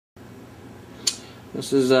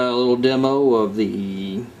This is a little demo of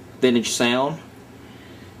the Vintage Sound.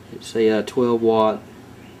 It's a 12 watt,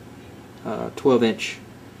 12 inch,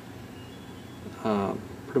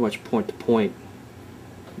 pretty much point to point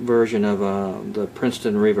version of the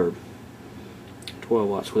Princeton Reverb. 12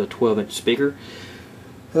 watts with a 12 inch speaker.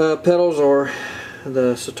 Pedals are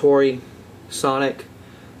the Satori Sonic,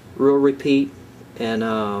 Real Repeat, and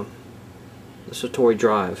the Satori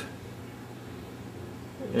Drive.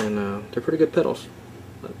 And they're pretty good pedals.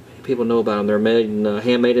 People know about them. They're made in,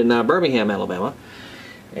 handmade in Birmingham, Alabama.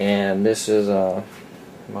 And this is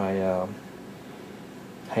my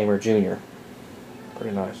Hamer Jr.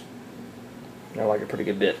 Pretty nice. I like it pretty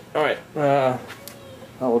good bit. Alright, I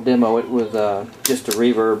will demo it with just the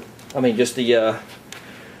reverb. I mean, just the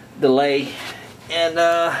delay. And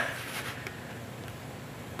let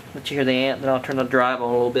you hear the amp. Then I'll turn the drive on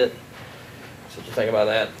a little bit. So what you think about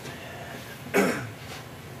that?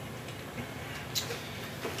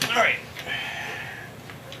 Alright.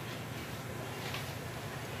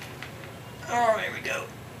 Alright, here we go.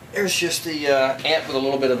 There's just the amp with a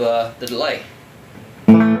little bit of the delay.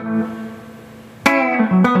 I'll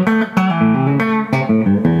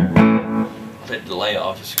take the delay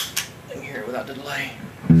off, just let me hear it without the delay.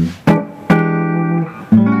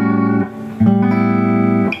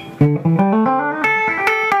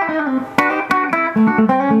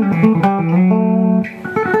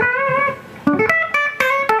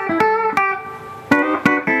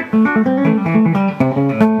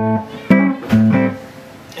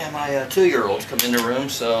 And my 2-year-old's come in the room,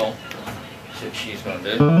 so see what she's going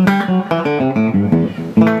to do.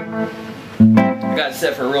 I got it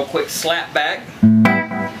set for a real quick slap back.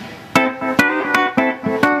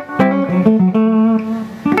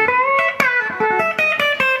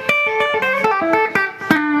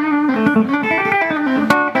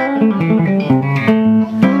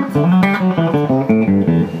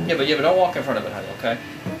 Yeah, but don't walk in front of it, honey, okay?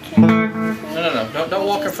 Okay. No, don't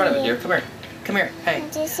walk in front of it, dear. Come here. Come here. Hey.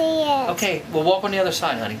 To see it. Okay, well, walk on the other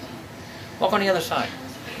side, honey. Walk on the other side.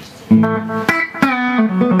 Now,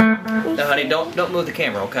 honey, don't move the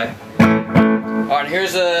camera, okay? All right,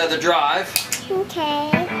 here's the drive.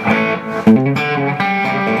 Okay.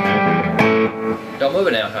 Don't move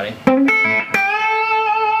it now, honey.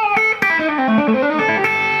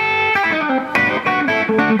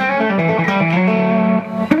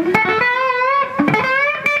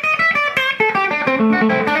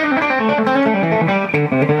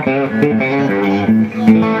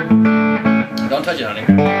 Don't touch it, honey.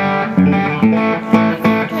 Can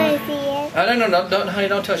I see it? No, honey,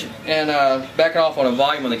 don't touch it. And back it off on a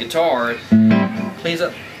volume on the guitar, it cleans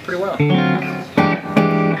up pretty well.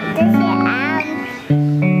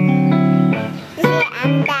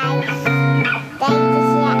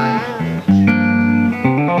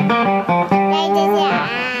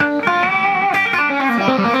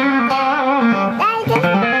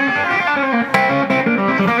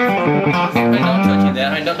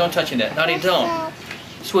 Don't touch that. Honey, don't.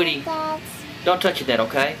 Sweetie, don't touch that,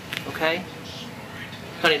 okay? Okay?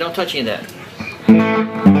 Honey, don't touch any of that.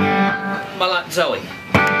 My Zoe.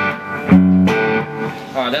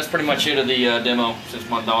 Alright, that's pretty much it of the demo, since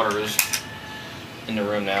my daughter is in the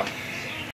room now.